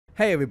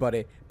Hey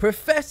everybody,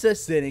 Professor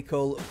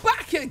Cynical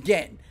back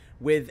again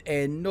with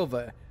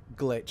another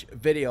glitch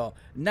video.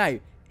 Now,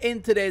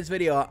 in today's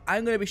video,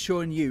 I'm going to be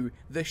showing you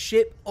the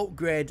ship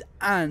upgrade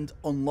and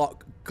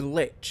unlock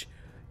glitch.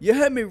 You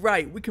heard me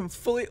right, we can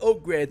fully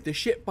upgrade the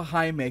ship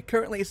behind me.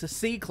 Currently it's a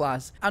C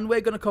class, and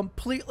we're going to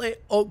completely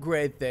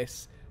upgrade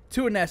this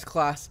to an S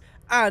class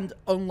and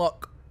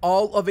unlock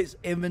all of its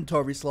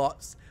inventory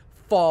slots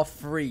for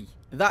free.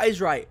 That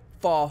is right,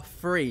 for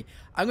free.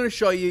 I'm going to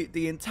show you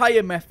the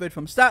entire method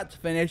from start to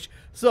finish,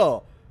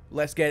 so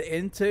let's get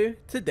into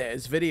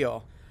today's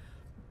video.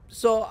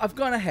 So I've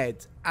gone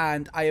ahead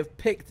and I have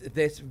picked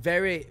this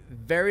very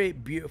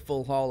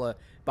beautiful hauler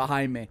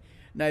behind me.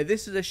 Now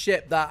this is a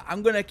ship that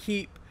I'm going to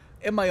keep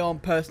in my own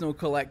personal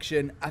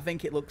collection. I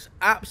think it looks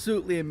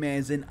absolutely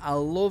amazing. I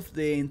love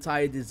the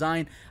entire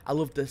design. I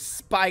love the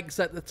spikes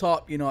at the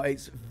top. You know,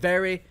 it's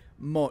very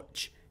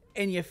much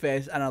in your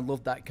face and I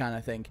love that kind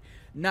of thing.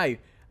 Now,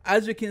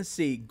 as we can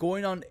see,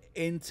 going on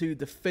into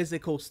the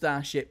physical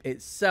starship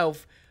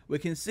itself, we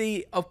can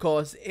see, of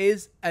course,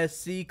 is a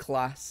C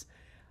class.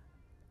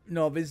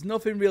 No, there's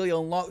nothing really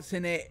unlocked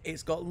in it.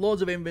 It's got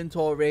loads of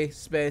inventory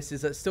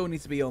spaces that still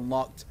need to be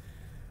unlocked.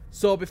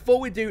 So before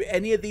we do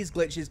any of these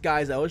glitches,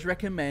 guys, I always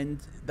recommend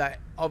that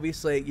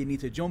obviously you need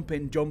to jump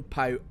in, jump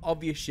out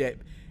of your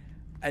ship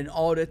in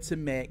order to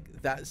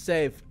make that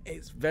save.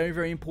 It's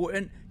very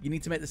important. You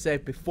need to make the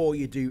save before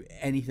you do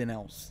anything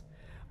else.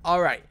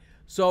 Alright.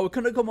 So we're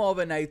going to come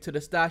over now to the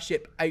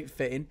starship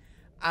outfitting,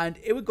 and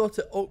it would go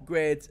to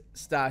upgrade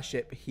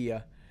starship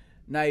here.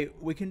 Now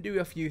we can do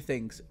a few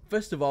things.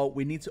 First of all,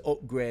 we need to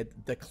upgrade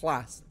the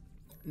class.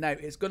 Now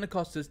it's going to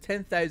cost us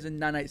 10,000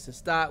 nanites to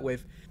start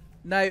with.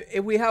 Now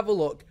if we have a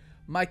look,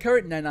 my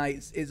current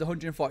nanites is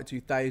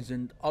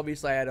 142,000.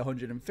 Obviously I had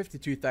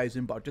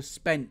 152,000, but I've just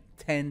spent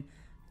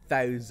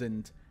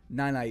 10,000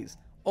 nanites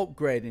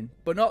upgrading.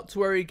 But not to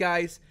worry,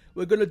 guys,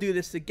 we're going to do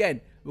this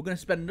again. We're going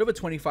to spend another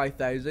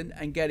 25,000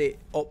 and get it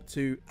up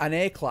to an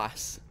A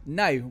class.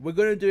 Now, we're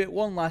going to do it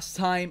one last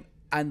time,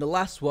 and the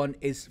last one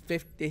is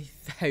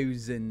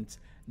 50,000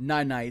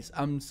 nanites.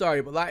 I'm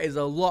sorry, but that is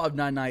a lot of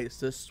nanites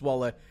to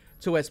swallow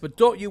to us. But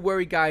don't you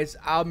worry, guys.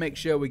 I'll make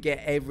sure we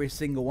get every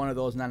single one of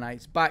those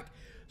nanites back.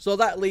 So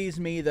that leaves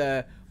me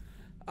the...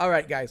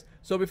 Alright, guys.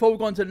 So before we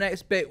go on to the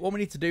next bit, what we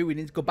need to do, we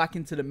need to go back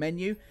into the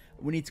menu.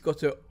 We need to go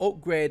to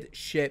upgrade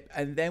ship,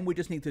 and then we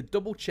just need to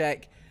double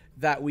check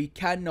that we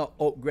cannot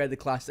upgrade the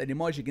class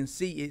anymore. As you can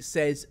see, it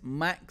says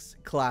max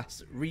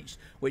class reached,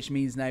 which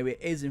means now it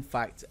is in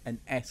fact an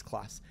S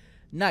class.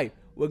 Now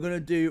we're going to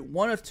do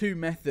one of two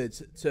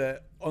methods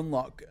to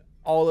unlock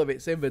all of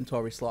its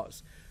inventory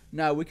slots.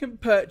 Now we can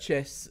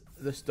purchase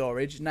the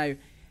storage. Now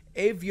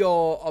if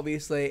you're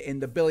obviously in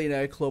the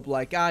billionaire club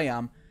like I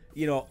am,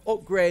 you know,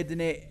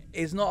 upgrading it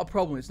is not a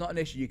problem. It's not an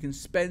issue. You can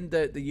spend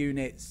the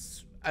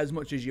units as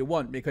much as you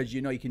want, because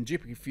you know you can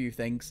duplicate a few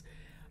things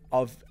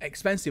of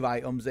expensive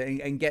items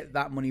and get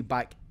that money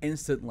back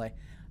instantly.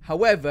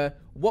 However,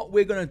 what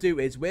we're going to do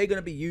is we're going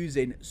to be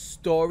using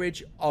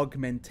storage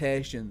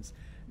augmentations.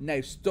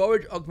 Now,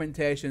 storage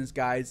augmentations,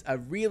 guys, are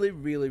really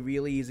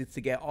easy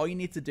to get. All you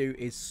need to do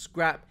is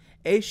scrap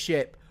a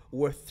ship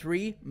worth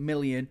 3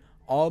 million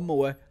or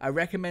more. I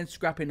recommend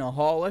scrapping a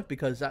hauler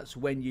because that's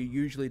when you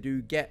usually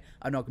do get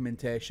an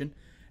augmentation.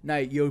 Now,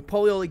 you'll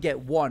probably only get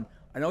one,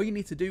 and all you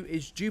need to do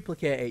is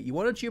duplicate it. You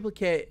want to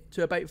duplicate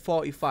to about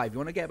 45. You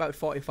want to get about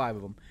 45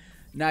 of them.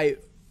 Now,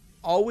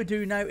 all we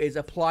do now is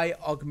apply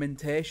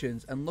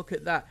augmentations. And look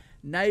at that.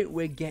 Now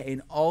we're getting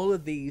all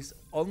of these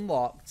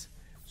unlocked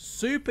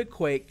super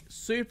quick,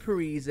 super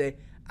easy,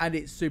 and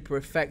it's super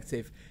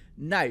effective.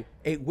 Now,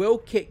 it will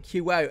kick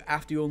you out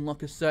after you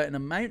unlock a certain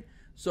amount.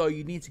 So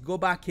you need to go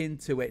back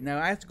into it. Now,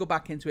 I have to go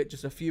back into it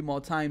just a few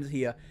more times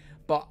here.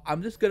 But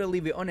I'm just going to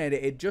leave it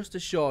unedited just to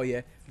show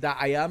you that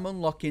I am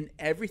unlocking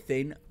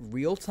everything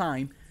real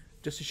time,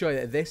 just to show you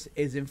that this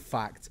is in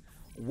fact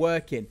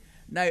working.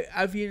 Now,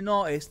 have you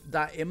noticed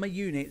that in my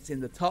units in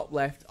the top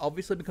left,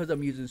 obviously because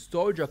I'm using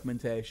storage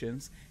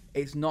augmentations,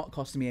 it's not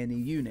costing me any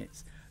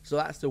units. So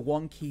that's the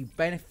one key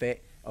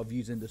benefit of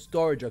using the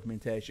storage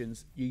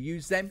augmentations. You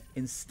use them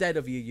instead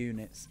of your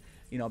units,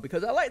 you know,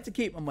 because I like to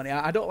keep my money.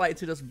 I don't like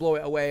to just blow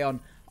it away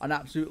on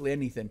absolutely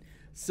anything.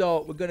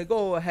 So we're going to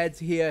go ahead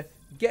here,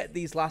 get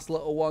these last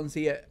little ones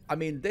here. I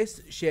mean,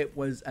 this ship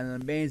was an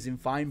amazing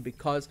find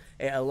because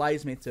it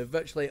allows me to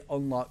virtually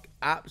unlock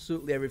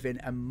absolutely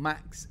everything and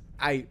max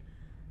out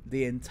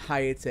the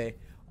entirety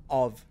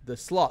of the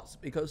slots.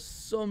 Because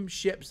some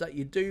ships that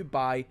you do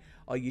buy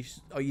or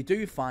you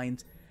do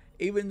find,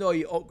 even though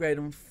you upgrade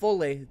them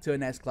fully to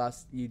an S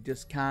class, you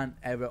just can't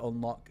ever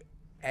unlock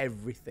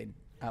everything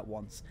at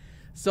once.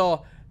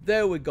 So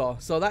there we go.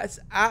 So that's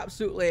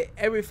absolutely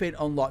everything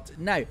unlocked.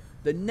 Now,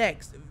 the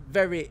next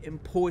very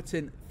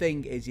important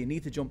thing is you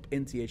need to jump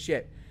into your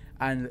ship.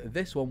 And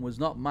this one was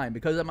not mine,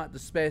 because I'm at the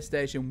space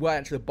station where I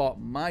actually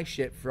bought my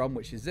ship from,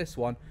 which is this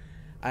one.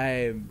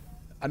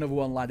 Another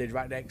one landed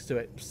right next to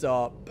it,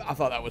 so I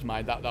thought that was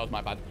mine. That was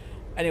my bad.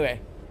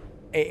 Anyway,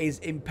 it is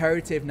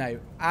imperative now,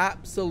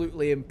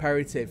 absolutely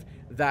imperative,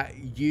 that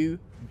you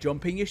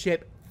jump in your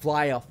ship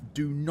fly off.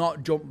 Do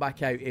not jump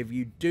back out. If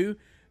you do,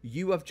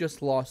 you have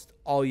just lost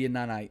all your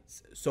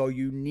nanites. So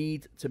you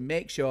need to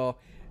make sure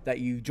that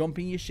you jump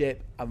in your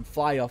ship and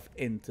fly off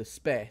into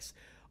space.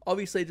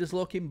 Obviously, just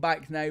looking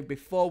back now,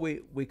 before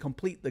we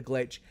complete the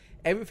glitch,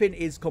 everything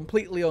is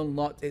completely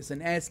unlocked. It's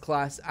an S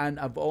class, and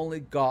I've only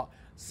got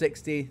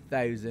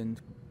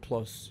 60,000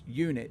 plus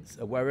units,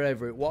 or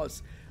wherever it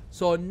was.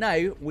 So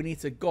now we need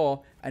to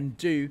go and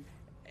do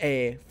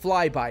a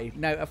flyby.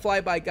 Now, a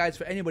flyby, guys,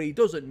 for anybody who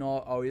doesn't know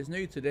or is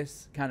new to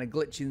this kind of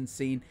glitching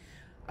scene,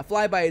 a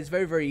flyby is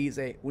very, very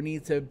easy. We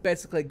need to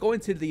basically go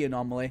into the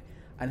anomaly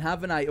and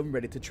have an item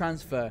ready to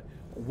transfer.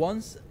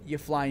 Once you're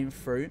flying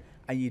through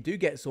and you do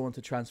get someone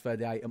to transfer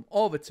the item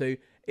over to,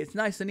 it's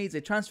nice and easy.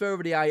 Transfer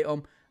over the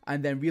item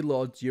and then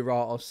reload your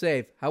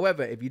autosave.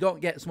 However, if you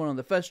don't get someone on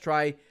the first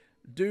try,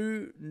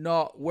 do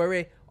not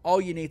worry. All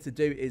you need to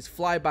do is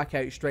fly back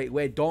out straight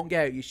away. Don't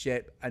get out your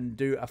ship and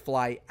do a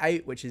fly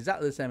out, which is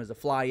exactly the same as a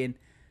fly in.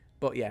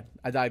 But yeah,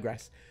 I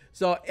digress.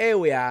 So here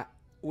we are.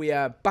 We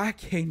are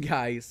back in,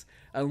 guys.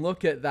 And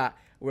look at that.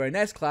 We're in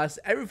S-Class.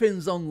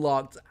 Everything's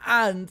unlocked.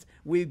 And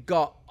we've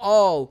got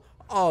all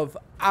of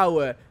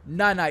our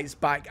nanites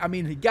back. I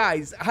mean,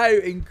 guys, how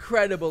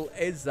incredible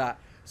is that?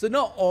 So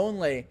not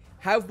only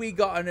have we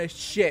gotten a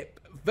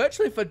ship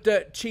virtually for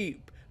dirt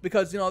cheap,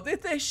 because, you know,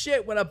 this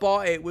ship, when I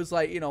bought it, was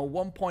like, you know,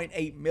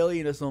 1.8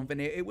 million or something.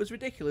 It was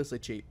ridiculously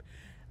cheap.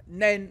 And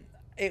then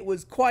it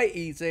was quite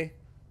easy.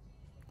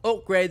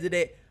 Upgraded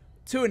it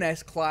to an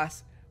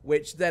S-Class,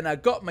 which then I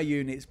got my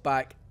units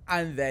back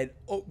and then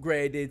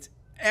upgraded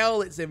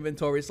all its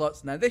inventory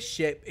slots. Now, this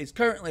ship is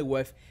currently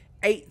worth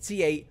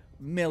 88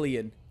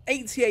 million.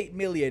 88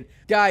 million.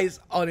 Guys,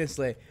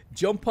 honestly,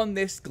 jump on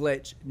this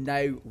glitch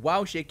now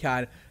whilst you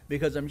can,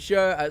 because I'm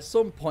sure at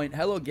some point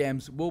Hello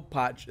Games will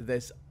patch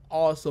this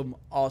awesome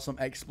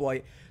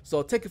exploit.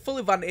 So take a full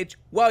advantage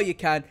while you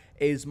can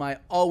is my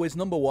always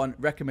 #1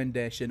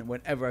 recommendation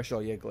whenever I show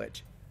you a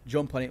glitch.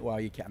 Jump on it while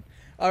you can.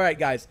 Alright,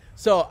 guys,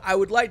 so I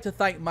would like to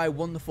thank my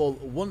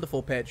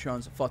wonderful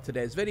patrons for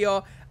today's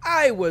video.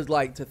 I would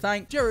like to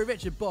thank Jerry,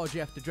 Richard,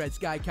 Borgia, After Dread,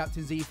 Sky,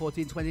 Captain Z,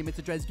 1420,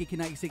 Mr. Dreads, Geeky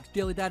 96,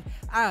 Dilly Dad,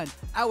 and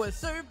our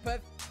super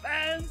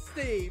fan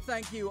Steve.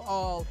 Thank you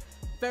all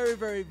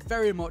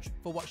very much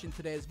for watching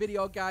today's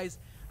video, guys.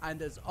 And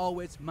as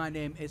always, my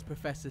name is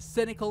Professor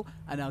Cynical,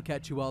 and I'll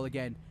catch you all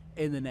again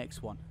in the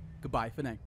next one. Goodbye for now.